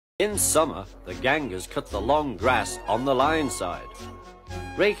In summer, the gangers cut the long grass on the lion side,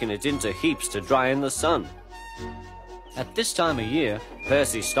 raking it into heaps to dry in the sun. At this time of year,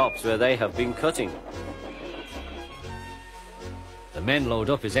 Percy stops where they have been cutting. The men load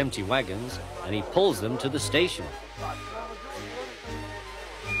up his empty wagons and he pulls them to the station.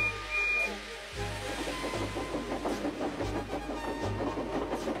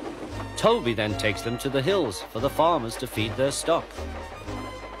 Toby then takes them to the hills for the farmers to feed their stock.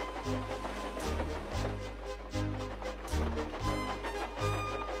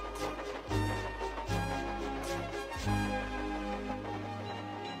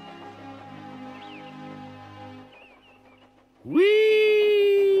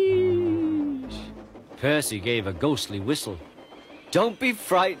 Whee! Percy gave a ghostly whistle. "Don't be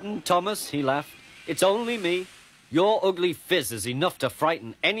frightened, Thomas," he laughed. "It's only me." "Your ugly phiz is enough to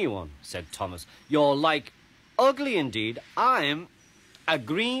frighten anyone," said Thomas. "You're like..." "Ugly indeed. I'm a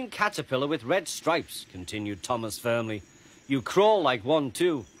green caterpillar with red stripes," continued Thomas firmly. "You crawl like one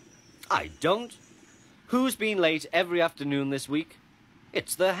too." "I don't." "Who's been late every afternoon this week?"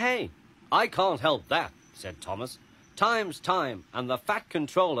 "It's the hay." "I can't help that," said Thomas. "Time's time, and the fat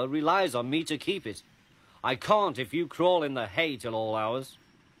controller relies on me to keep it. I can't if you crawl in the hay till all hours."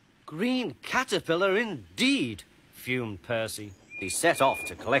 "Green caterpillar indeed," fumed Percy. He set off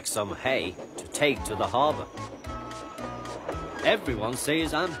to collect some hay to take to the harbour. "Everyone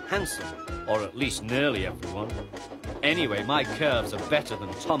says I'm handsome, or at least nearly everyone. Anyway, my curves are better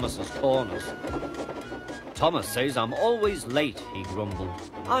than Thomas's corners." "Thomas says I'm always late," he grumbled.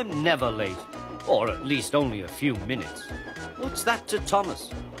 "I'm never late, or at least only a few minutes." What's that to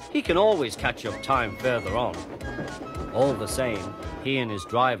Thomas? He can always catch up time further on. All the same, he and his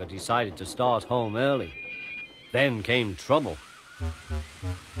driver decided to start home early. Then came trouble.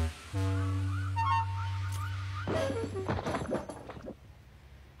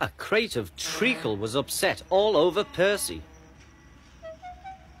 A crate of treacle was upset all over Percy.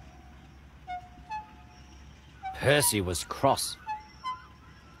 Percy was cross.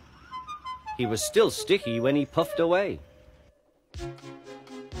 He was still sticky when he puffed away.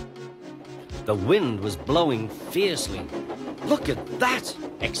 The wind was blowing fiercely. "Look at that!"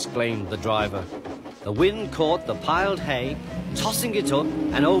 exclaimed the driver. The wind caught the piled hay, tossing it up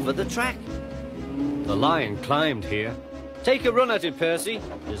and over the track. The lion climbed here. "Take a run at it, Percy,"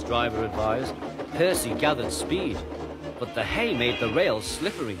 his driver advised. Percy gathered speed, but the hay made the rails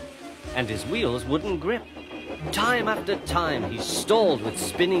slippery, and his wheels wouldn't grip. Time after time he stalled with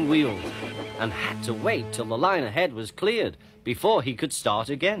spinning wheels and had to wait till the line ahead was cleared before he could start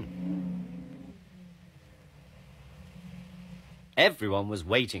again. Everyone was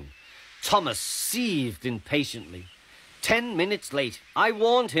waiting. Thomas seethed impatiently. 10 minutes late. I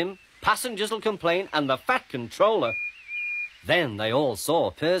warned him. Passengers will complain, and the fat controller. Then they all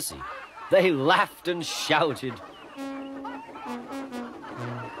saw Percy. They laughed and shouted.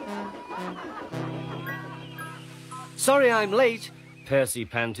 "Sorry I'm late," Percy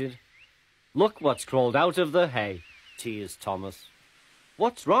panted. "Look what's crawled out of the hay," teased Thomas.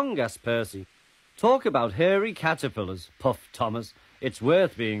 "What's wrong?" asked Percy. "Talk about hairy caterpillars," puffed Thomas. "It's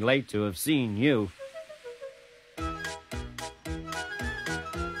worth being late to have seen you."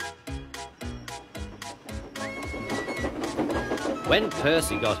 When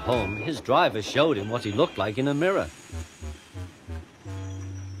Percy got home, his driver showed him what he looked like in a mirror.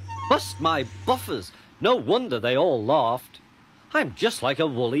 "Bust my buffers! No wonder they all laughed. I'm just like a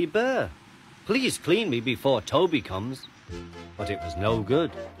woolly bear. Please clean me before Toby comes." But it was no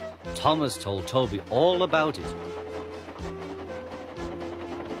good. Thomas told Toby all about it.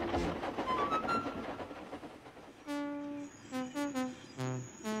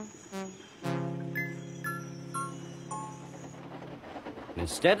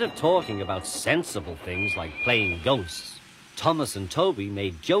 Instead of talking about sensible things like playing ghosts, Thomas and Toby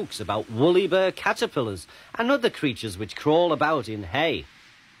made jokes about woolly bear caterpillars and other creatures which crawl about in hay.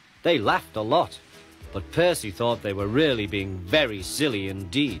 They laughed a lot, but Percy thought they were really being very silly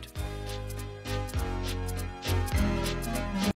indeed.